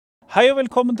Hei og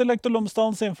velkommen til Lektor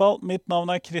Lomsdalens innfall. Mitt navn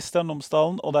Kristian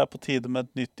Lomsdalen, og det på tide med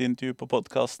et nytt intervju på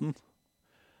podcasten.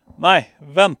 Nei,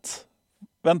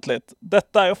 vent litt.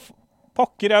 Dette jo...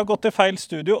 Pokker, jeg har gått til feil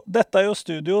studio. Dette jo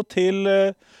studio til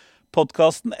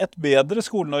podcasten Et bedre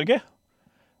Skole-Norge.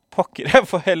 Pokker, jeg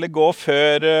får heller gå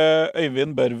før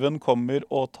Øyvind Børven kommer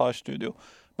og tar studio.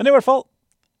 Men i hvert fall,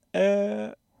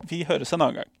 vi høres en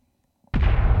annen gang.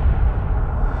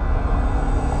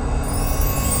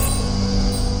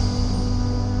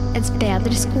 Et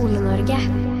bedre Skole-Norge.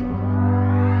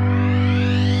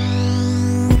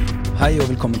 Hei og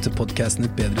velkommen til podcasten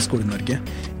Et bedre Skole-Norge.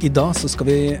 I dag så skal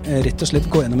vi rett og slett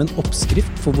gå gjennom en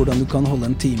oppskrift for hvordan du kan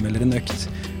holde en time eller en økt.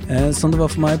 Som det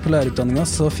var for meg på lærerutdanningen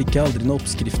så fikk jeg aldri noen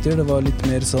oppskrifter. Det var litt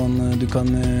mer sånn, du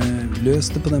kan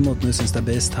løse det på den måten du synes det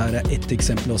best. Her ett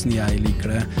eksempel hvordan jeg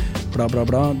liker det, bla bla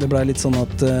bla. Det ble litt sånn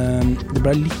at det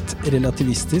ble litt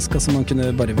relativistisk, altså man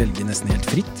kunne bare velge nesten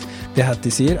helt fritt. Det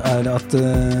Hattie sier at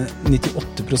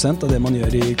 98% av det man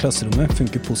gjør i klasserommet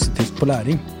funker positivt på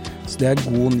læring. Så det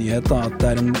god nyhet da, at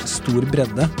det en stor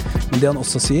bredde. Men det han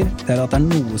også sier, det at det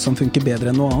noe som funker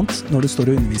bedre enn noe annet når du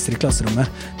står og underviser i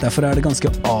klasserommet. Derfor det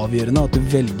ganske avgjørende at du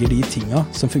velger de tingene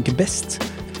som funker best.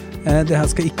 Det her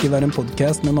skal ikke være en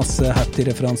podcast med masse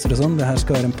Hattie-referanser og sånn. Det her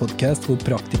skal være en podcast hvor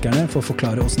praktikerne får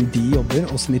forklare hvordan de jobber,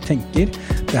 hvordan de tenker.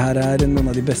 Det her noen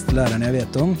av de beste lærerne jeg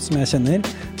vet om, som jeg kjenner.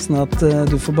 Sånn at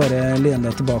du får bare lene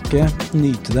deg tilbake,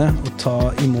 nyte det og ta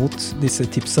imot disse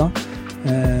tipsa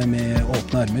med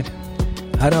åpne armer.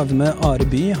 Her har vi med Are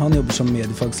By. Han jobber som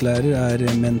mediefagslærer,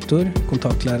 mentor,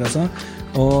 kontaktlærer altså,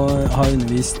 og har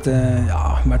undervist i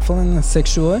hvert fall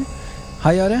 6-7 år.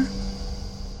 Hei Are.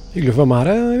 Hyggelig for meg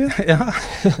her, Eivind. Ja,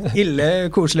 ille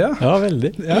koselig, ja. Ja, veldig.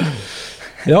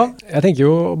 Ja, jeg tenker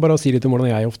jo bare å si litt om hvordan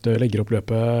jeg ofte legger opp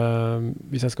løpet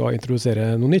hvis jeg skal introdusere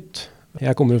noe nytt.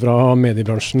 Jeg kommer fra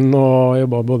mediebransjen og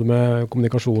jobber både med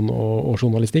kommunikasjon og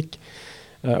journalistikk.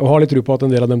 Og har litt tro på at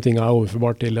en del av de tingene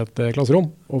overførbart til et klasserom,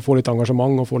 og få litt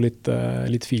engasjement og få litt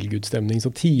feel-good-stemning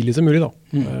så tidlig som mulig da.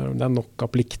 Det nok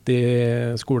av plikt i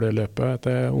skoleløpet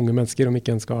til unge mennesker om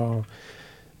ikke en skal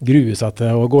grue seg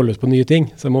til å gå løs på nye ting,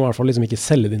 så jeg må i hvert fall liksom ikke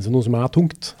selge det inn som noe som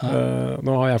tungt.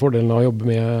 Nå har jeg fordelen av å jobbe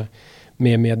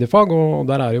med mediefag, og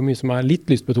der jo mye som litt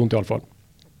lystbetont i alle fall.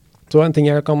 Så en ting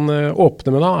jeg kan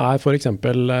åpne med da, for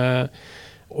eksempel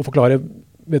å forklare,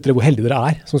 vet dere hvor heldige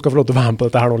dere som skal få lov til å være med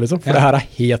på dette her nå, liksom? For det her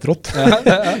helt rått.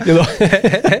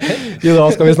 I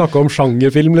dag skal vi snakke om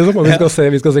sjangerfilm, liksom, og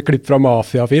vi skal se klipp fra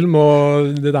mafiafilm,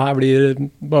 og det her blir,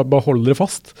 bare hold dere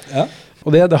fast. Og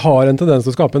det har en tendens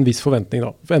til å skape en viss forventning da.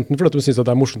 For enten fordi de synes at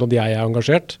det morsomt at jeg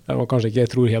engasjert, og kanskje ikke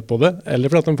jeg tror helt på det, eller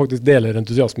fordi de faktisk deler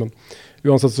entusiasmen.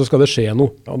 Uansett så skal det skje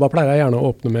noe. Og da pleier jeg gjerne å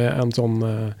åpne med en sånn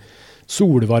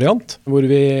solvariant, hvor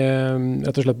vi rett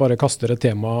og slett bare kaster et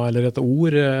tema eller et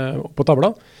ord på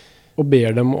tavla, og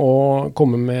ber dem å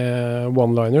komme med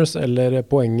one-liners eller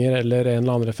poenger eller en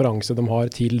eller annen referanse de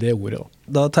har til det ordet.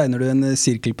 Da tegner du en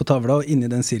sirkel på tavla, og inni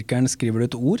den sirkelen skriver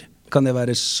du et ord. Kan det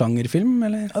være sjangerfilm,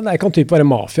 eller? Ja, det kan typ være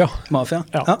mafia. Mafia?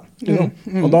 Ja.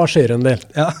 Og da skjer en del.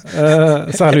 Ja.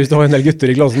 Særlig hvis du har en del gutter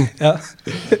i klassen. Ja.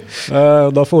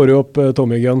 Da får du opp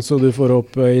Tommy Guns, og du får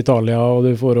opp Italia, og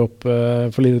du får opp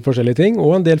forskjellige ting,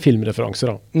 og en del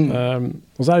filmreferanser.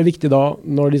 Og så det viktig da,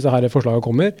 når disse her forslagene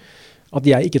kommer, at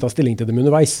jeg ikke tar stilling til dem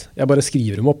underveis. Jeg bare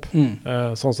skriver dem opp.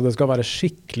 Sånn at det skal være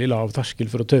skikkelig lav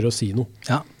terskel for å tørre å si noe.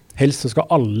 Ja. Helst så skal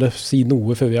alle si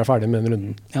noe før vi ferdig med den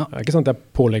runden. Ja. Det ikke sånn at jeg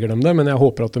pålegger dem det, men jeg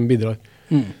håper at de bidrar.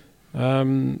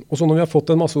 Og så når vi har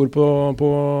fått en masse ord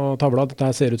på tavla, dette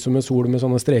her ser ut som en sol med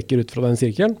sånne streker ut fra den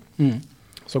sirkelen,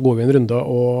 så går vi en runde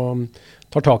og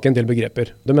tar tak i en del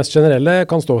begreper. Det mest generelle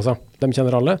kan stå seg. De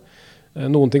kjenner alle.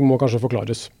 Noen ting må kanskje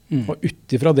forklares. Og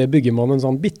utifra det bygger man en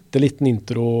sånn bitteliten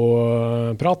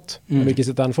introprat. Jeg vil ikke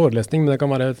sitte her en forelesning, men det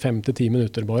kan være 5-10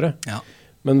 minutter bare. Ja.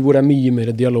 Men hvor det mye mer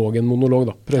dialog enn monolog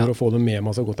da. Prøver å få det med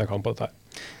meg så godt jeg kan på dette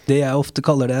her. Det jeg ofte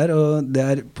kaller det og det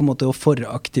på en måte å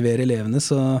foraktivere elevene,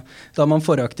 så da har man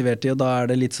foraktivert de, og da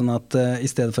det litt sånn at i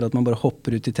stedet for at man bare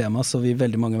hopper ut i temaet, så vil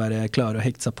veldig mange være klare å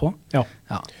hekte seg på. Ja.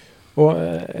 Og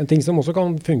en ting som også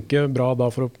kan funke bra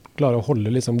da for å klare å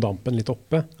holde liksom dampen litt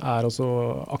oppe, også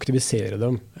å aktivisere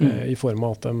dem i form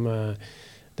av at de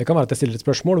det kan være at jeg stiller et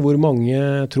spørsmål, hvor mange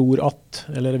tror at,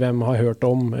 eller hvem har hørt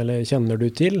om, eller kjenner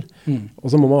du til, og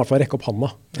så må man i hvert fall rekke opp handa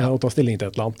og ta stilling til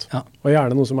et eller annet. Ja. Og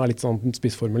gjerne noe som litt sånn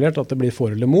spissformulert, at det blir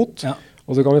for eller mot,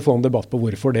 og så kan vi få en debatt på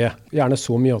hvorfor det. Gjerne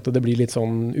så mye at det blir litt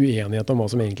sånn uenighet om hva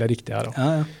som egentlig riktig her.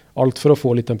 Alt for å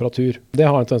få litt temperatur. Det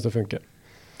har en tendens til å funke.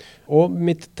 Og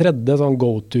mitt tredje sånn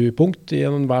go-to-punkt i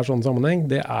enhver sånn sammenheng,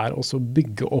 det også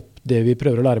bygge opp det vi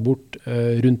prøver å lære bort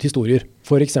rundt historier.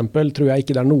 For eksempel tror jeg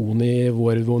ikke det noen i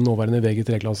vår nåværende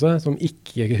VG3-klasse som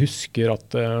ikke husker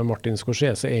at Martin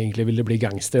Scorsese egentlig ville bli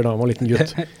gangster da han var liten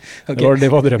gutt. Okay.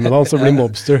 Det var drømmen hans, å bli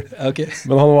mobster. Okay.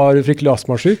 Men han var fryktelig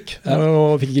astmasyk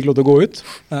og fikk ikke lov til å gå ut.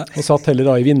 Og satt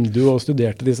heller da i vinduet og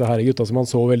studerte disse her gutta som han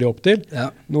så veldig opp til.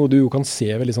 Noe du jo kan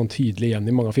se veldig sånn tydelig igjen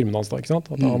i mange av filmene hans da, ikke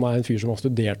sant? At han en fyr som har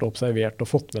studert og observert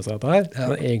og fått med seg dette her.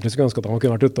 Men egentlig skulle ønske at han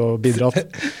kunne vært ute og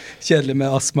bidratt. Kjedelig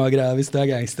med astma-greier hvis det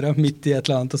gangster, midt i et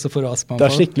eller annet, og så får du astma. Det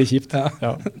skikkelig kjipt. Ja.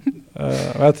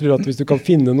 Og jeg tror at hvis du kan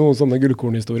finne noen sånne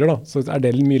gullkornhistorier da, så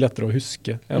det mye lettere å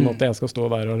huske enn at jeg skal stå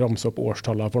der og ramse opp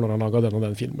årstallet for når han laget den og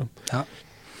den filmen. Ja.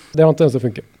 Det har en tendens til å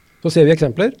funke. Så ser vi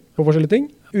eksempler på forskjellige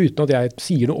ting, uten at jeg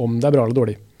sier noe om det bra eller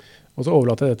dårlig. Og så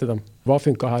overlater jeg det til dem. Hva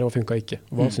funket her, og hva funket ikke?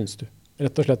 Hva synes du?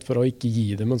 Rett og slett for å ikke gi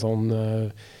dem en sånn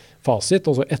fasit,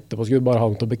 og så etterpå skulle bare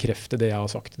ha dem til å bekrefte det jeg har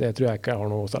sagt. Det tror jeg ikke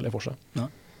har noe særlig for seg. Ja.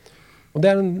 Og det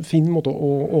en fin måte å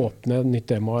åpne et nytt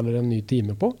tema eller en ny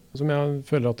time på, som jeg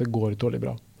føler at det går tålig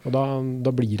bra. Og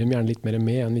da blir de gjerne litt mer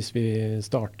med enn hvis vi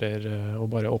starter og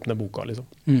bare åpner boka, liksom.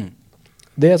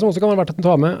 Det som også kan være verdt å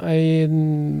ta med i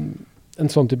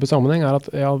en sånn type sammenheng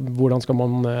at hvordan skal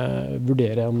man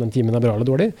vurdere om den timen bra eller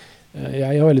dårlig? Jeg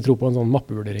har veldig tro på en sånn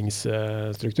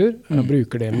mappevurderingsstruktur. Jeg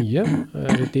bruker det mye.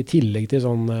 I tillegg til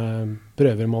sånn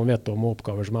prøver man vet om og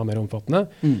oppgaver som mer omfattende,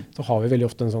 så har vi veldig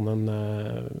ofte en sånn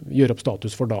gjør opp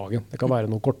status for dagen. Det kan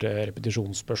være noen korte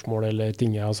repetisjonsspørsmål eller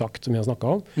ting jeg har sagt som jeg har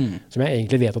snakket om, som jeg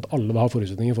egentlig vet at alle har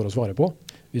forutsetninger for å svare på,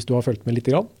 hvis du har følt med litt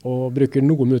grann, og bruker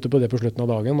noen minutter på det på slutten av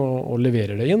dagen og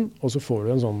leverer det inn, og så får du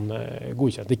en sånn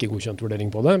godkjent, ikke godkjent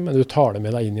vurdering på det, men du tar det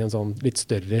med deg inn i en sånn litt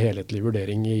større helhetlig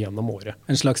vurdering gjennom året.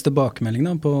 En slags tilbakemelding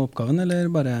da på oppgaven,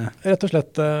 eller bare? Rett og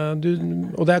slett,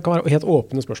 og det kan være helt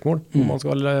åpne spørsmål, hvor man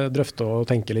skal drøfte og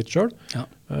tenke litt selv,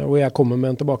 og jeg kommer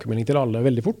med en tilbakemelding til alle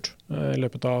veldig fort, i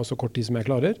løpet av så kort tid som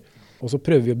jeg klarer. Og så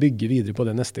prøver vi å bygge videre på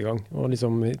det neste gang, og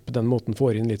liksom på den måten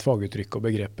får inn litt faguttrykk og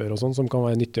begreper og sånn, som kan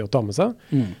være nyttig å ta med seg.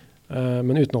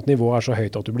 Men uten at nivået så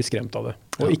høyt at du blir skremt av det.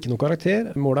 Og ikke noe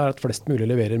karakter. Målet at flest mulig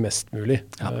leverer mest mulig.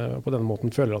 På den måten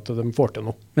føler at de får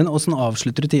til noe. Men hvordan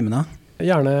avslutter du timene?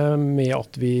 Gjerne med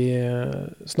at vi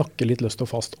snakker litt løst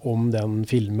og fast om den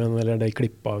filmen eller de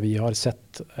klippa vi har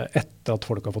sett etter at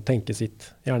folk har fått tenke sitt.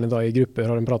 Gjerne da i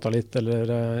grupper har de pratet litt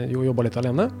eller jobbet litt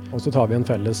alene. Og så tar vi en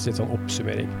felles litt sånn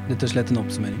oppsummering. Rett og slett en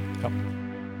oppsummering. Ja.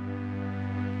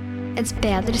 Et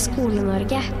bedre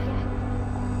Skole-Norge.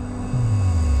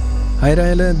 Hei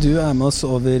Rahele, du med oss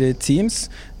over Teams.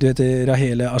 Du heter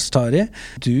Rahele Ashtari.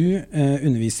 Du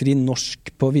underviser i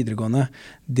norsk på videregående.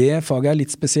 Det faget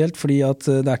litt spesielt, fordi at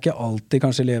det ikke alltid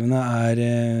kanskje elevene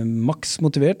maks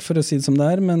motivert, for å si det som det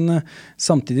men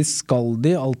samtidig skal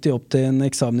de alltid opp til en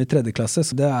eksamen i 3. klasse,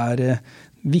 så det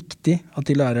viktig at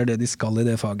de lærer det de skal i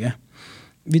det faget.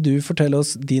 Vil du fortelle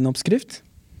oss din oppskrift?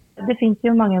 Det finnes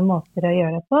jo mange måter å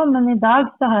gjøre det på, men i dag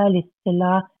så har jeg lyst til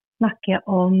å snakke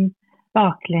om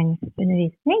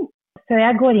baklengsundervisning. Før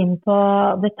jeg går inn på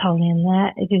detaljene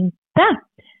rundt det,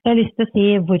 så har jeg lyst til å si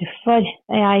hvorfor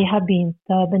jeg har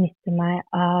begynt å benytte meg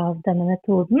av denne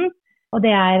metoden. Og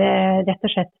det rett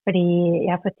og slett fordi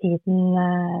jeg for tiden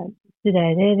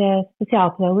studerer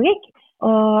spesialpedagogikk,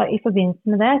 og i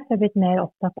forbindelse med det så har jeg blitt mer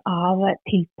opptatt av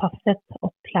tilpasset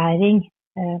opplæring,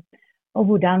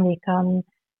 og hvordan vi kan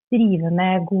drive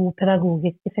med god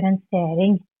pedagogisk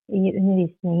differensiering i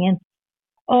undervisningen.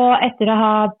 Og etter å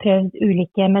ha prøvd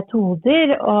ulike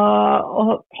metoder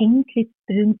og tenkt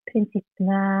litt rundt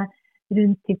prinsippene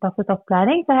rundt tilpasset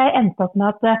opplæring, så har jeg endt opp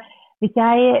med at hvis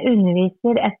jeg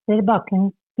underviser etter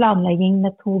baklengs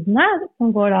planlegging-metodene,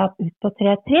 som går da ut på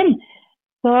 3 trinn,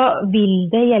 så vil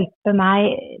det hjelpe meg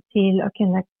til å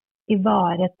kunne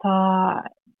ivareta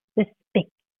det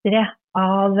spektret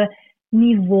av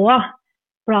nivå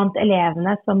blant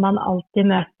elevene som man alltid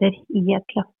møter i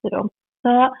et klasserom.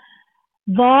 Så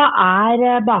hva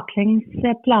baklengs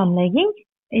planlegging?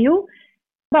 Jo,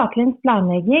 baklengs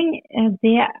planlegging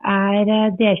det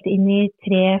delt inn i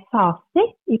 3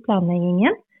 faser i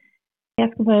planleggingen.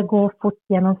 Jeg skal bare gå fort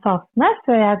gjennom fasene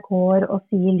før jeg går og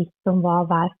sier litt om hva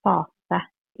hver fase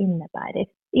innebærer.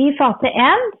 I fase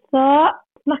 1 så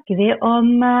snakker vi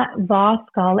om hva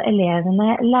skal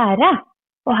elevene lære.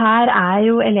 Og her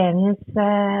jo elevenes,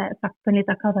 sagt på en litt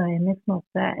akademisk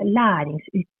måte,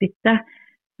 læringsutbytte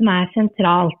som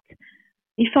sentralt.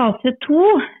 I fase 2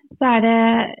 så det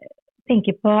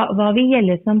tenke på hva vil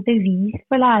gjelde som bevis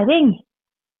for læring.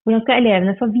 Hvordan skal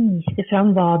elevene få vise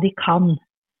fram hva de kan?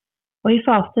 Og i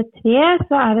fase 3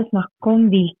 så det snakk om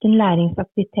hvilken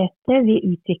læringsaktiviteter vil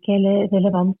utvikle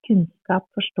relevant kunnskap,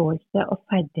 forståelse og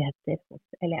ferdigheter hos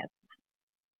elevene.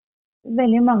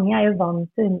 Veldig mange jo vant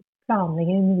til å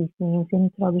planlegger undervisningen sin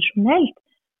tradisjonelt.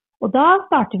 Og da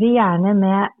starter vi gjerne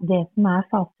med det som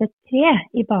fase 3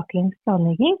 i baklengs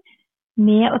planlegging,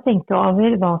 med å tenke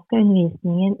over hva skal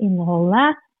undervisningen inneholde,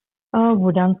 og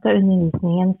hvordan skal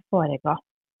undervisningen foregå.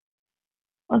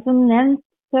 Og som nevnt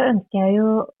så ønsker jeg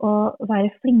jo å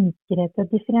være flinkere til å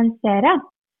differensiere.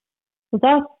 Så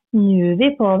da snur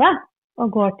vi på det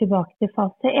og går tilbake til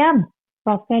fase 1.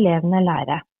 Hva skal elevene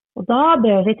lære? Og da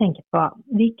bør vi tenke på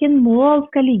hvilken mål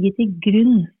skal ligge til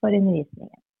grunn for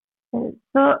undervisningen.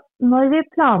 Så når vi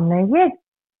planlegger,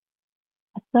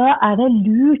 så det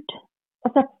lurt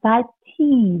å sette seg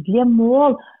tydelige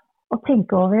mål og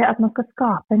tenke over at man skal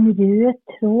skape en rød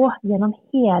tråd gjennom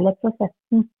hele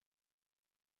prosessen.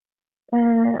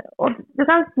 Og du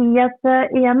kan si at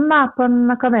igjen på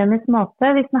en akademisk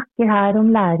måte, vi snakker her om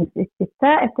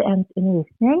læringsutbytte etter endt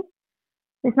undervisning.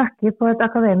 Vi snakker på et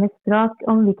akademisk språk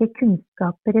om hvilke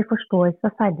kunnskaper i forståelse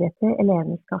og ferdigheter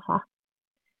elevene skal ha.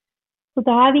 Så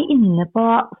da vi inne på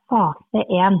fase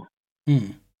 1.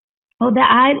 Og det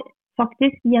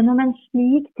faktisk gjennom en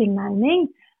slik tilnærming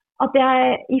at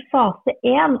jeg i fase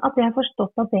 1 at jeg har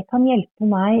forstått at det kan hjelpe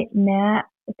meg med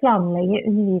å planlegge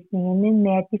undervisningen min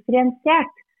mer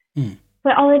differensiert.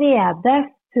 For allerede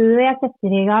før jeg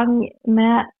setter i gang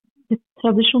med det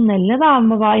tradisjonelle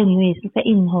med hva undervisningen skal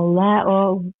inneholde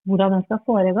og hvordan den skal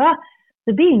foregå,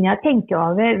 så begynner jeg å tenke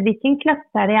over hvilken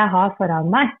klasse det jeg har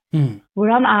foran meg.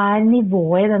 Hvordan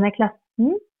nivået i denne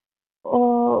klassen,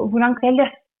 og hvordan kan jeg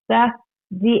løfte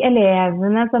de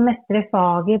elevene som mestrer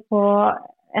faget på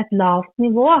et lavt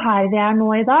nivå her vi nå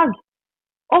i dag,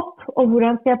 opp, og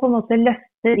hvordan skal jeg på en måte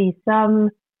løfte de som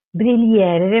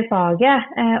briljerer i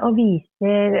faget og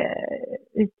viser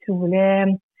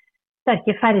utrolig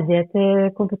sterke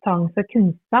ferdigheter, kompetanse og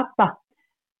kunnskap.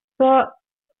 Så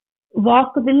hva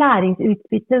skal det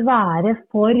læringsutbytte være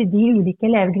for de ulike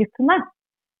elevgruppene?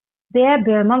 Det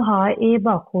bør man ha i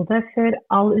bakhodet før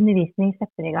all undervisning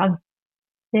setter i gang.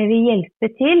 Det vil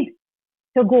hjelpe til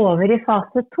å gå over i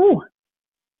fase 2.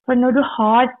 For når du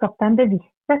har skapt en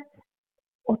bevissthet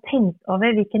og tenkt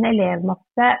over hvilken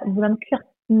elevmasse, hvordan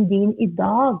klassen din i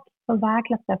dag, for hver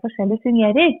klasse forskjellig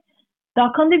fungerer, da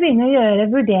kan du begynne å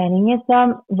gjøre vurderinger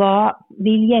som hva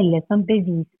vil gjelde som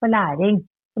bevis for læring,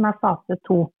 som fase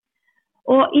 2.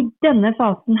 Og i denne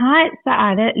fasen her, så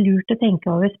det lurt å tenke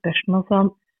over spørsmål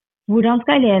som hvordan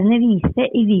skal elevene vise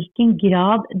i hvilken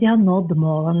grad de har nådd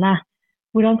målene?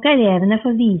 Hvordan skal elevene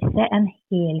få vise en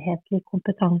helhetlig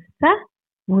kompetanse?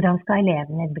 Hvordan skal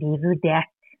elevene bli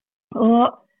vurdert?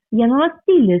 Og gjennom å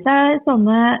stille seg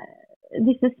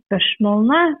disse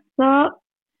spørsmålene, så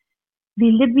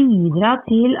vil det bidra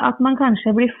til at man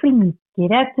kanskje blir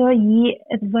flinkere til å gi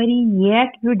et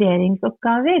variert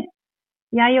vurderingsoppgaver.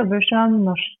 Jeg jobber som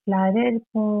norsklærer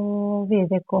på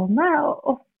videregående,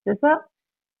 og ofte så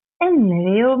ender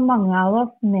vi jo mange av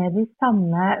oss med de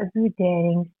samme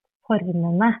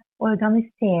vurderingsformene,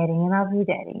 organiseringen av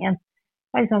vurderingen.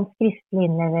 Det liksom skriftlig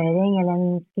innlevering eller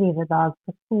en skrivedag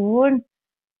på skolen.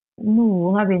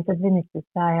 Noen har begynt å benytte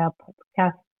seg av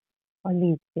podcast og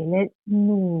lydspiller.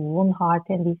 Noen har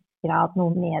til en viss grad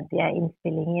noen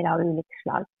medieinnspillinger av ulike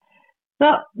slag.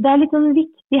 Så det litt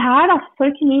viktig her for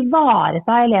å kunne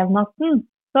ivareta elevmassen,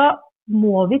 så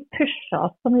må vi pushe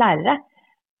oss som lærere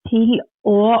til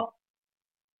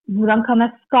hvordan kan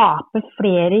jeg skape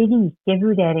flere rike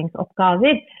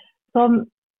vurderingsoppgaver som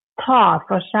tar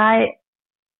for seg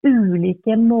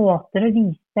ulike måter å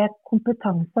vise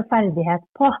kompetanse og ferdighet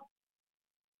på.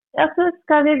 Ja, så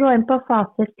skal vi gå inn på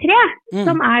fase 3,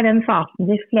 som den fasen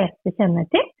de fleste kjenner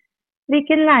til.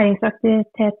 Hvilke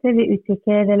læringsaktiviteter vil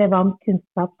utvikle relevant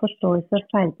kunnskap, forståelse og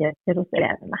ferdigheter hos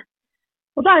elevene.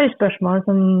 Og da jo spørsmålet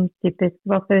som typisk,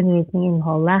 hva skal undervisningen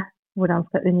inneholde? Hvordan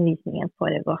skal undervisningen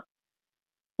foregå?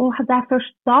 Og det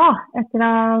først da, etter å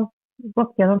ha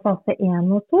gått gjennom fase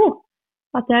 1 og 2,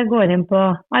 at jeg går inn på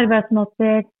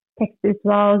arbeidsmåter,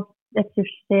 tekstutvalg,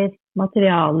 ressurser,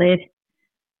 materialer,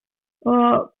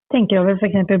 og tenker over for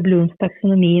eksempel Blooms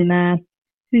taksonomi med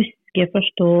huske,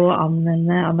 forstå,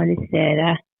 anvende,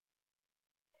 analysere,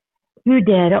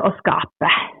 vurdere og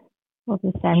skape. Og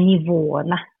så ser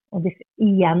nivåene, og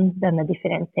igjen denne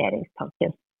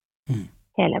differensieringstanken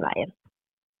hele veien.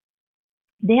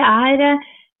 Det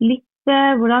litt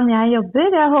hvordan jeg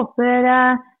jobber. Jeg håper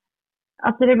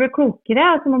at dere blir klokere,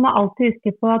 og så må man alltid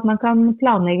huske på at man kan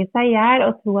planlegge seg i hjel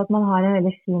og tro at man har en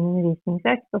veldig fin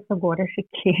undervisningsøkt, og så går det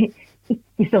skikkelig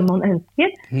ikke som man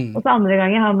ønsker. Og så andre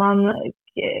ganger har man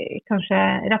kanskje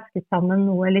rasket sammen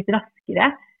noe litt raskere,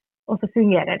 og så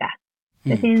fungerer det.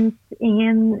 Det finnes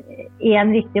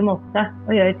en riktig måte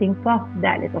å gjøre ting på,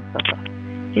 det litt opptatt av.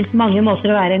 Det finnes mange måter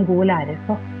å være en god lærer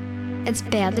på. Et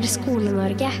bedre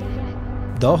Skole-Norge.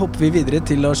 Da hopper vi videre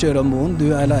til Lars Jøran Moen.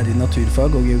 Du lærer i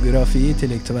naturfag og geografi i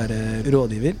tillegg til å være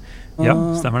rådgiver. Og ja,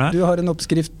 stemmer det. Du har en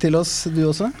oppskrift til oss, du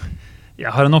også? Jeg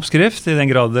har en oppskrift. I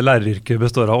den grad læreryrket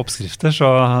består av oppskrifter,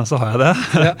 så har jeg det.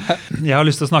 Ja. Jeg har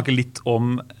lyst til å snakke litt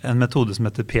om en metode som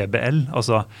heter PBL,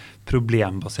 altså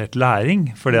problembasert læring.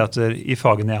 Fordi at i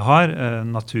fagene jeg har,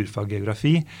 naturfag,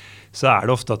 geografi, så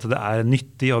det ofte at det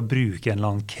nyttig å bruke en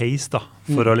eller annen case da,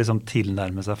 for å liksom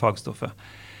tilnærme seg fagstoffet.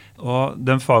 Og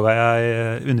den faget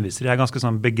jeg underviser i ganske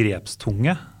sånn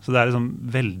begrepstunge, så det liksom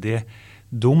veldig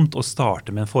dumt å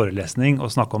starte med en forelesning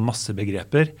og snakke om masse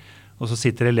begreper, og så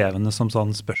sitter elevene som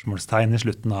sånn spørsmålstegn i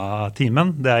slutten av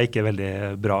timen. Det ikke veldig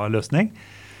bra løsning.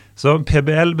 Så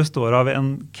PBL består av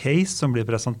en case som blir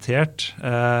presentert,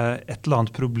 et eller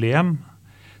annet problem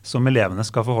som elevene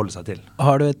skal forholde seg til.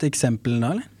 Har du et eksempel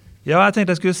nå, eller? Ja, jeg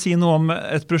tenkte jeg skulle si noe om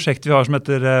et prosjekt vi har som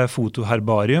heter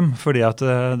Fotoherbarium, fordi at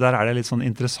der det litt sånn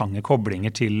interessante koblinger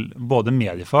til både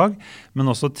mediefag, men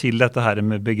også til dette her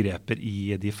med begreper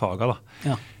i de faga da.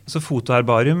 Ja. Så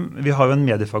Fotoherbarium, vi har jo en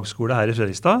mediefagskole her i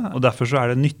Fredrikstad, og derfor så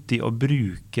det nyttig å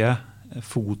bruke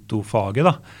fotofaget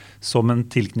da, som en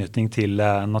tilknytning til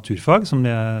naturfag, som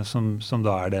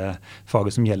da det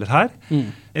faget som gjelder her.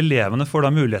 Elevene får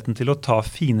da muligheten til å ta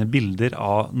fine bilder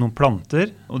av noen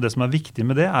planter, og det som viktig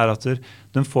med det at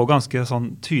de får ganske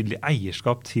sånn tydelig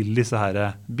eierskap til disse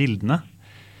her bildene.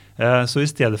 Så i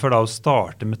stedet for da å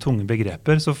starte med tunge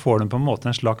begreper, så får de på en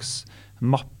måte en slags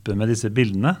mappe med disse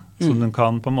bildene, som de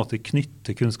kan på en måte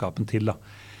knytte kunnskapen til da.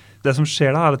 Det som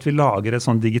skjer da at vi lager et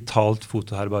sånn digitalt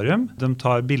fotoherbarium. De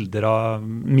tar bilder av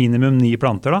minimum 9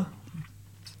 planter da.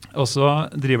 Og så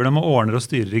driver de og ordner og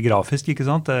styrer i grafisk, ikke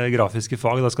sant? Det grafiske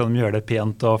fag, da skal de gjøre det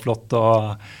pent og flott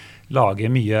og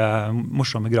lage mye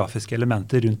morsomme grafiske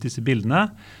elementer rundt disse bildene.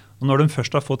 Og når de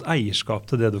først har fått eierskap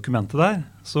til det dokumentet der,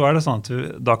 så det sånn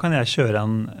at da kan jeg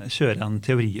kjøre en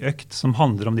teoriøkt som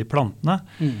handler om de plantene.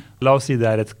 La oss si det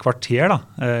et kvarter da,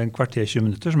 en kvarter 20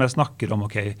 minutter, som jeg snakker om,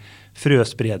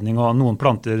 frøspredning, og noen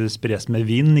planter spres med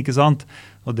vind, ikke sant?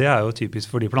 Og det jo typisk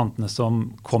for de plantene som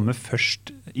kommer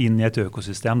først inn i et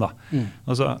økosystem da.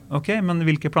 Og så, men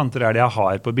hvilke planter det jeg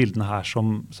har på bildene her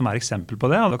som eksempel på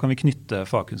det? Og da kan vi knytte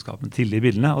fagkunnskapen til de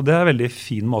bildene, og det en veldig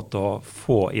fin måte å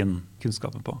få inn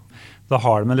kunnskapen på. Da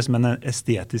har de liksom en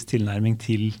estetisk tilnærming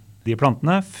til de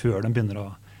plantene før de begynner å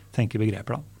tenke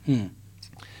begreper da.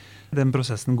 Den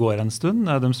prosessen går en stund,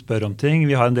 de spør om ting,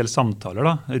 vi har en del samtaler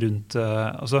da, rundt,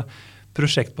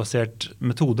 prosjektbasert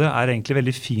metode egentlig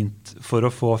veldig fint for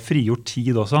å få frigjort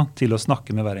tid også til å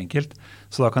snakke med hver enkelt.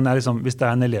 Så da kan jeg liksom, hvis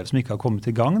det en elev som ikke har kommet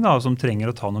i gang da, og som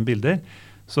trenger å ta noen bilder,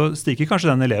 så stikker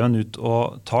kanskje den eleven ut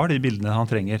og tar de bildene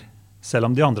han trenger. Selv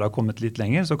om de andre har kommet litt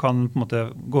lenger, så kan han på en måte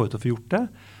gå ut og få gjort det.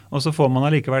 Og så får man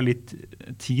allikevel litt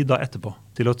tid da etterpå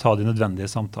til å ta de nødvendige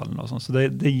samtalene. Og sånn. Så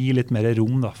det gir litt mer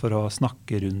rom da, for å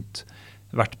snakke rundt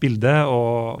hvert bilde,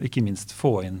 og ikke minst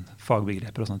få inn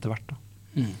fagbegreper og sånn etter hvert.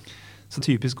 Da. Så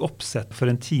typisk oppsett for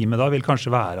en time da vil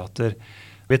kanskje være at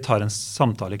vi tar en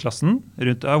samtale i klassen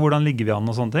rundt hvordan ligger vi an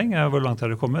og sånne ting. Hvor langt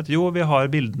har det kommet? Jo, vi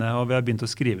har bildene, og vi har begynt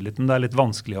å skrive litt, men det litt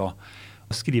vanskelig å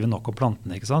skrive nok om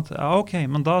plantene, ikke sant? Ja,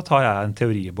 men da tar jeg en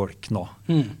teoribolk nå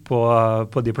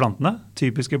på de plantene.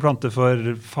 Typiske planter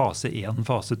for fase 1,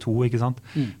 fase 2, ikke sant?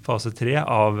 Fase 3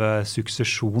 av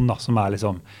suksesjon da, som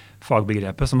liksom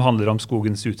fagbegrepet, som handler om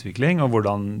skogens utvikling og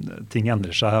hvordan ting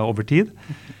endrer seg over tid.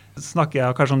 Snakker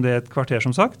jeg kanskje om det et kvarter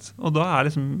som sagt, og da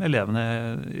liksom elevene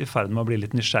i ferd med å bli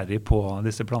litt nysgjerrig på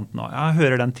disse plantene. Jeg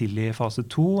hører den til i fase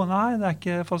 2, nei, det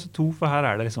ikke fase 2, for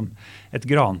her det liksom et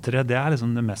grantre, det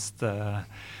liksom det mest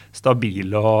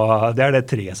stabile, og det det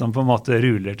treet som på en måte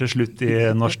ruler til slutt i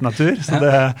norsk natur, så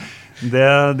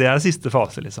det siste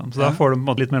fase liksom. Så da får du på en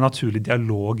måte litt mer naturlig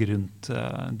dialog rundt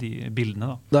de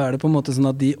bildene da. Da det på en måte sånn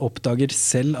at de oppdager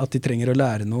selv at de trenger å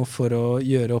lære noe for å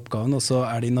gjøre oppgaven, og så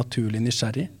de naturlig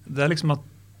nysgjerrig? Det liksom at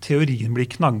teorien blir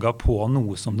knagget på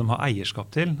noe som de har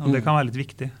eierskap til, og det kan være litt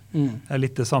viktig. Det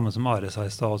litt det samme som Are sa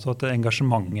i sted også, at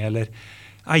engasjementet eller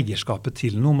eierskapet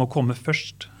til noe må komme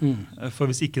først. For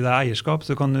hvis ikke det eierskap,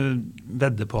 så kan du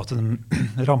vedde på at den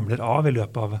ramler av i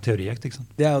løpet av teoriøkt, ikke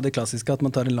sant? Det jo det klassiske, at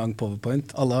man tar en lang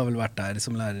PowerPoint. Alle har vel vært der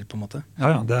som lærer på en måte?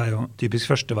 Ja, det jo typisk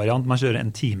første variant. Man kjører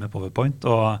en time PowerPoint,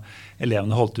 og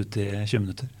elevene holdt ut i 20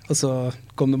 minutter. Og så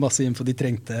kom det masse info de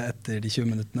trengte etter de 20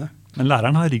 minuttene. Men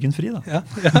læreren har ryggen fri da. Ja.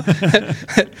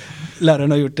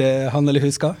 Læreren har gjort det han eller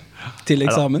hun skal. til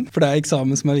eksamen? For det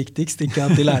eksamen som viktigst, ikke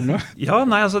at de lærer noe. Ja,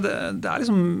 nei, altså det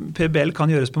liksom, PBL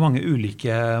kan gjøres på mange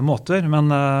ulike måter,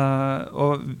 men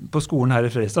og på skolen her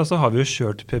i Fredrikstad så har vi jo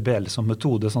kjørt PBL som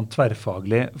metode sånn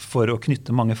tverrfaglig for å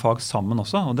knytte mange fag sammen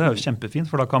også, og det jo kjempefint,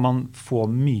 for da kan man få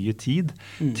mye tid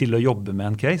til å jobbe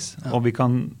med en case, og vi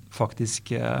kan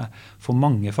faktisk få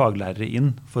mange faglærere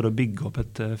inn for å bygge opp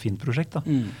et fint prosjekt. Da.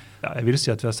 Ja, jeg vil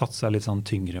si at vi har satset litt sånn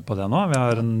tyngre på det nå. Vi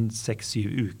har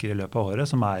 6-7 uker i løpet av året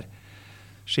som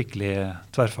skikkelig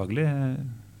tverrfaglig,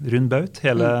 rund baut.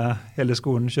 Hele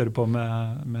skolen kjører på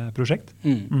med prosjekt.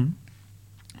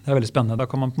 Det veldig spennende. Da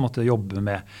kan man på en måte jobbe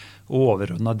med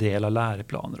overordnet del av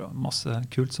læreplaner og masse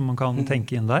kult som man kan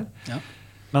tenke inn der. Ja.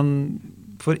 Men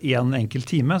for en enkelt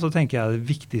time så tenker jeg det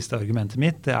viktigste argumentet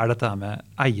mitt, det dette her med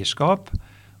eierskap,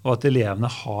 og at elevene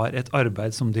har et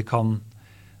arbeid som de kan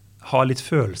ha litt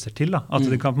følelser til. Da. At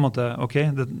de kan på en måte, ok,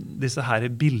 disse her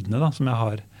bildene da, som jeg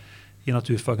har i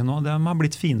naturfaget nå, de har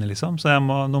blitt fine liksom, så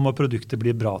nå må produktet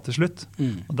bli bra til slutt.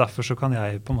 Og derfor så kan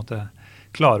jeg på en måte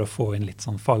klare å få inn litt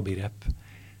sånn fagbegrep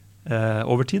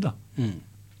over tid. Da.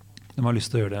 De har lyst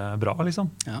til å gjøre det bra,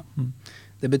 liksom. Ja.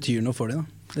 Det betyr noe for dem,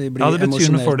 da. Det blir det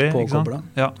betyr noe for dem, ikke sant?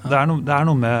 Ja, det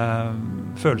noe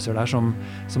med følelser der som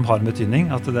har en betydning,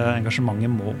 at det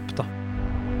engasjementet må opp, da.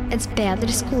 Et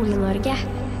bedre Skole-Norge.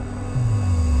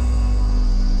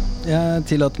 Jeg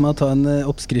tillater meg å ta en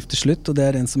oppskrift til slutt, og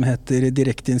det en som heter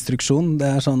direkte instruksjon.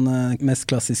 Det sånn mest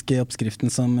klassiske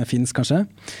oppskriften som finnes, kanskje.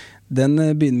 Den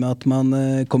begynner med at man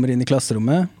kommer inn i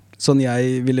klasserommet. Sånn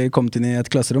jeg ville kommet inn i et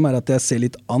klasserom at jeg ser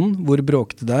litt an hvor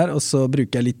bråkete det og så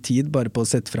bruker jeg litt tid bare på å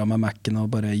sette fra meg Mac'en og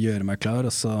bare gjøre meg klar,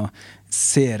 og så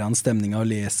ser han stemningen og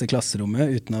leser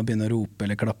klasserommet uten å begynne å rope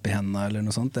eller klappe i hendene eller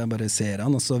noe sånt. Jeg bare ser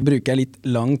han, og så bruker jeg litt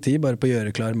lang tid bare på å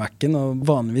gjøre klar Mac'en, og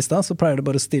vanligvis da så pleier det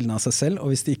bare å stilne av seg selv,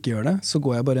 og hvis de ikke gjør det, så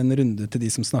går jeg bare en runde til de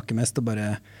som snakker mest, og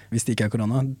bare, hvis det ikke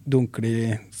korona, dunker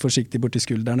de forsiktig bort i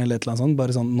skulderen eller et eller annet sånt,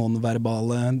 bare sånn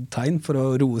non-verbale tegn for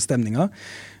å roe stemningen.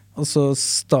 Og så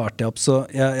starter jeg opp, så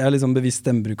jeg liksom bevisst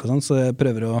stemmebruk og sånn, så jeg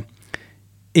prøver å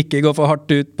ikke gå for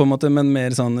hardt ut på en måte, men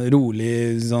mer sånn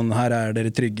rolig, sånn her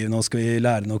dere trygge, nå skal vi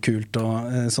lære noe kult,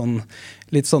 og sånn,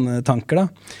 litt sånne tanker da.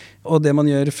 Og det man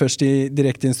gjør først i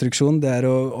direkte instruksjon, det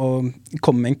å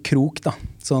komme med en krok da.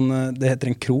 Sånn, det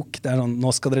heter en krok, det sånn,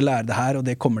 nå skal dere lære det her, og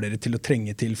det kommer dere til å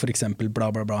trenge til, for eksempel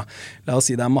bla bla bla. La oss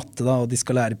si det matte da, og de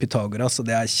skal lære Pythagoras, og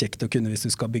det kjekt å kunne hvis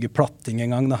du skal bygge platting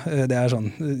en gang da. Det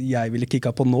sånn, jeg ville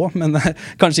kikka på nå, men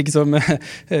kanskje ikke som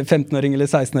 15-åring eller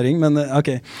 16-åring, men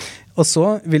ok. Og så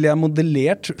ville jeg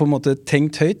modellert, på en måte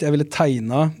tenkt høyt, jeg ville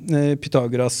tegnet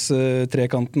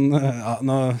Pythagoras-trekanten, ja,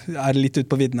 nå det litt ut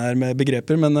på vidden her med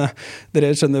begreper, men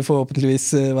dere skjønner forhåpentligvis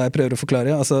hva jeg prøver å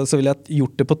forklare. Altså, så ville jeg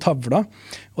gjort det på tavla,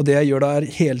 og det jeg gjør da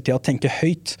hele tiden å tenke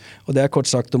høyt, og det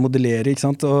kort sagt å modellere, ikke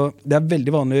sant? Og det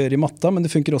veldig vanlig å gjøre i matta, men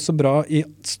det funker også bra i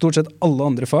stort sett alle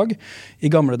andre fag.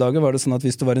 I gamle dager var det sånn at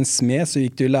hvis du var en smed, så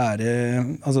gikk du lære,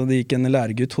 altså det gikk en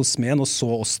læregutt hos smeden, og så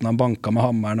hvordan han banka med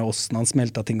hammeren, og hvordan han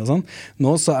smelta ting og sånn.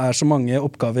 Nå så så mange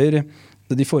oppgaver,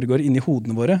 de foregår inni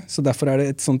hodene våre, så derfor det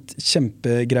et sånt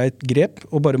kjempegreit grep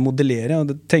å bare modellere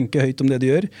og tenke høyt om det du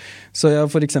gjør. Så jeg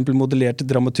har for eksempel modellert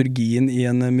dramaturgien i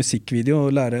en musikkvideo,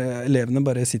 og elevene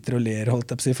bare sitter og ler,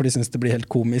 holdt jeg på å si, for de synes det blir helt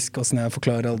komisk hvordan jeg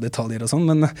forklarer alle detaljer og sånn,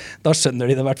 men da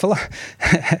skjønner de det i hvert fall da.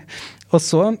 Og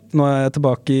så, nå jeg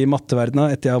tilbake i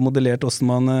matteverdenen, etter jeg har modellert hvordan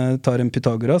man tar en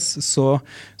Pythagoras, så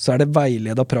det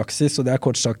veiledet praksis, og det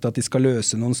kort sagt at de skal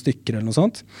løse noen stykker eller noe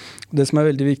sånt. Og det som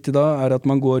veldig viktig da, at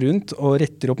man går rundt og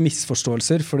retter opp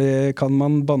misforståelser, for det kan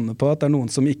man banne på at det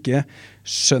noen som ikke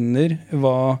skjønner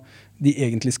hva de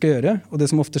egentlig skal gjøre, og det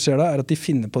som ofte skjer da, at de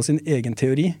finner på sin egen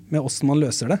teori med hvordan man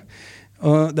løser det.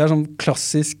 Og det sånn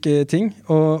klassisk ting,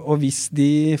 og hvis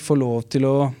de får lov til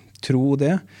å tro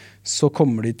det, så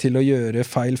kommer de til å gjøre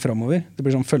feil fremover. Det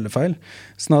blir sånn følgefeil.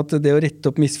 Sånn at det å rette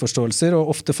opp misforståelser,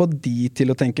 og ofte få de til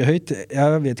å tenke høyt,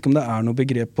 jeg vet ikke om det noe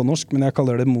begrep på norsk, men jeg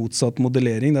kaller det motsatt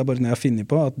modellering. Det bare når jeg finner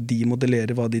på at de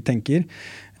modellerer hva de tenker.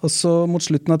 Og så mot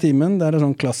slutten av timen, det en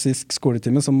sånn klassisk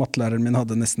skoletime som mattelæreren min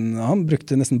hadde han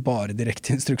brukte nesten bare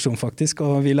direkte instruksjon faktisk,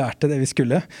 og vi lærte det vi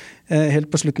skulle. Helt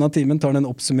på slutten av timen tar han en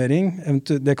oppsummering.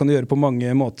 Det kan du gjøre på mange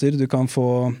måter. Du kan få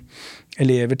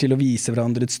elever til å vise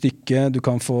hverandre et stykke, du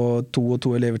kan få 2 og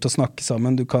 2 elever til å snakke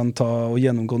sammen, du kan ta og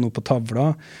gjennomgå noe på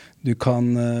tavla, du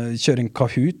kan kjøre en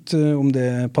Kahoot om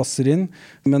det passer inn,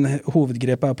 men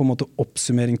hovedgrepet på en måte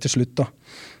oppsummering til slutt da.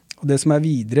 Og det som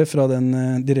videre fra den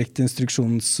direkte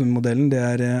instruksjonsmodellen, det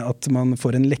at man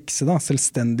får en lekse da,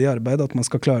 selvstendig arbeid, at man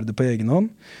skal klare det på egen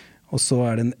hånd, og så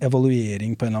det en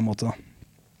evaluering på en eller annen måte da.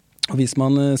 Og hvis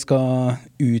man skal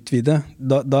utvide,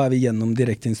 da vi gjennom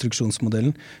direkte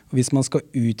instruksjonsmodellen, og hvis man skal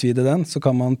utvide den, så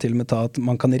kan man til og med ta at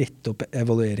man kan rette opp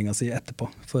evalueringen sin etterpå,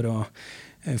 for å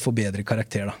få bedre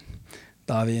karakter.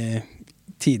 Da vi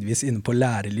tidvis inne på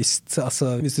lærelyst.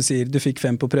 Altså, hvis du sier du fikk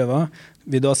 5 på prøva,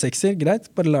 vil du ha 6-er?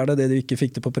 Greit, bare lær deg det du ikke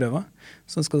fikk det på prøva,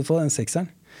 så skal du få den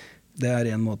 6-eren. Det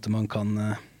en måte man kan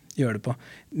gjøre det på.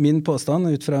 Min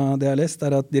påstand ut fra det jeg har lest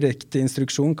at direkte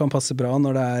instruksjon kan passe bra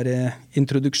når det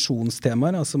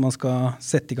introduksjonstemaer, altså man skal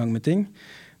sette i gang med ting,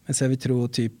 mens jeg vil tro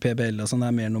typ PBL og sånn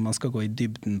mer når man skal gå i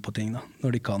dybden på ting, da,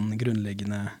 når de kan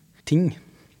grunnleggende ting.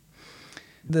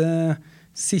 Det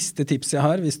siste tipset jeg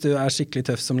har, hvis du skikkelig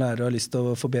tøff som lærer og har lyst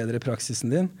til å forbedre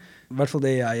praksisen din, i hvert fall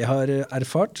det jeg har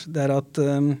erfart, det at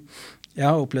jeg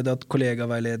har opplevd at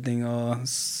kollegaveiledning og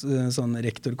sånn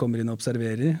rektor kommer inn og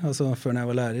observerer. Altså før jeg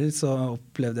var lærer så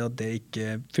opplevde jeg at det ikke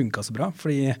funket så bra,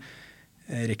 fordi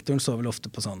rektoren så vel ofte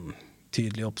på sånn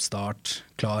tydelig oppstart,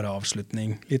 klar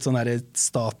avslutning, litt sånne her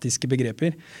statiske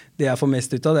begreper. Det jeg får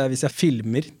mest ut av det hvis jeg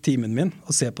filmer timen min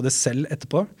og ser på det selv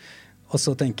etterpå, og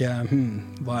så tenker jeg,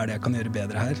 hva det jeg kan gjøre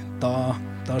bedre her? Da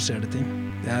skjer det ting.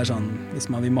 Det sånn,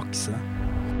 hvis man vil makse det.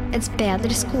 Et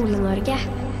bedre Skole-Norge.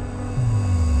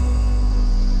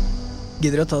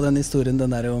 Gidder å ta den historien,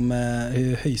 den der om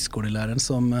høyskolelæreren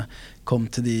som kom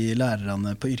til de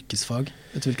lærerne på yrkesfag.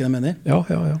 Vet du hvilken jeg mener? Ja.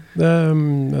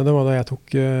 Det var da jeg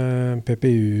tok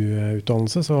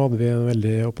PPU-utdannelse, så hadde vi en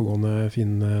veldig oppegående,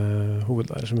 fin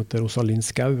hovedlærer som heter Rosalind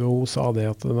Skau, og hun sa det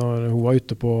at når hun var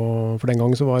ute på, for den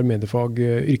gang så var mediefag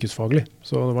yrkesfaglig,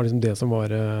 så det var liksom det som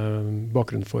var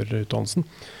bakgrunnen for utdannelsen.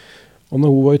 Og når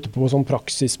hun var ute på sånn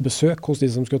praksisbesøk hos de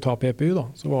som skulle ta PPU, da,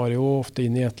 så var det jo ofte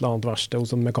inn i et eller annet verksted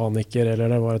hos en mekaniker, eller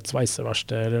det var et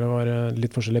sveiseverksted, eller det var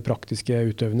litt forskjellige praktiske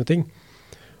utøvende ting.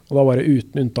 Og da var det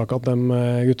uten unntak at de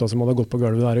gutta som hadde gått på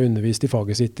gulvet der og undervist i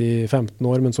faget sitt i 15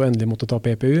 år, men så endelig måtte ta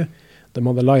PPU, de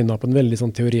hadde linet opp en veldig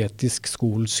sånn teoretisk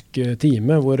skolsk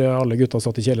time, hvor alle gutta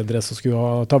satt i kjeledress og skulle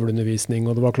ha tavleundervisning,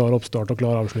 og det var klar oppstart og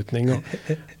klar avslutning.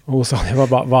 Og hun sa,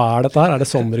 hva dette her? Det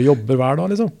sånn dere jobber hver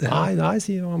dag, liksom? Nei,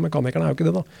 sier mekanikeren, jo ikke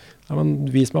det da. Ja, men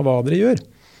vis meg hva dere gjør.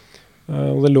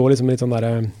 Og det lå liksom litt sånn der,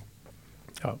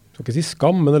 ja, jeg skal ikke si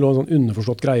skam, men det lå en sånn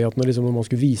underforstått greie at når man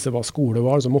skulle vise hva skole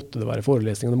var, så måtte det være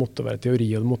forelesning, det måtte være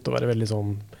teori, og det måtte være veldig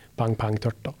sånn pang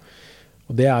tørt da.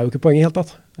 Og det jo ikke poenget helt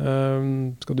tatt.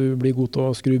 Skal du bli god til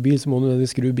å skru bil, så må du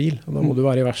nødvendigvis skru bil. Og da må du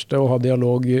være i verksted og ha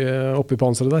dialog oppi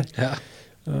panseret der. Ja.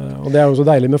 Og det jo så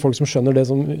deilig med folk som skjønner det,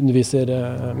 som underviser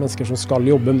mennesker som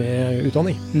skal jobbe med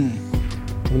utdanning.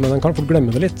 Men den kan fort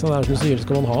glemme det litt. Så det som du sier,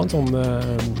 skal man ha en sånn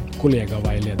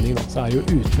kollegaveiledning, da, så jo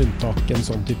uten unntak en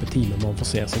sånn type time man får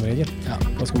se som regel. Ja.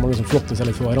 Da skal man liksom flotte seg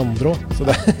litt for hverandre også.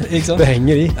 Så det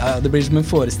henger i. Ja, det blir som en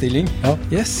forestilling. Ja.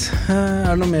 Yes.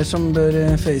 Det noe mer som bør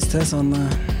føyes til? Sånn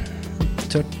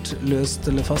tørt, løst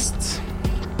eller fast?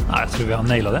 Nei, jeg tror vi har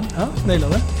nailet det. Ja,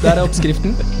 nailet det. Der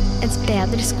oppskriften. Et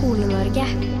bedre Skole-Norge.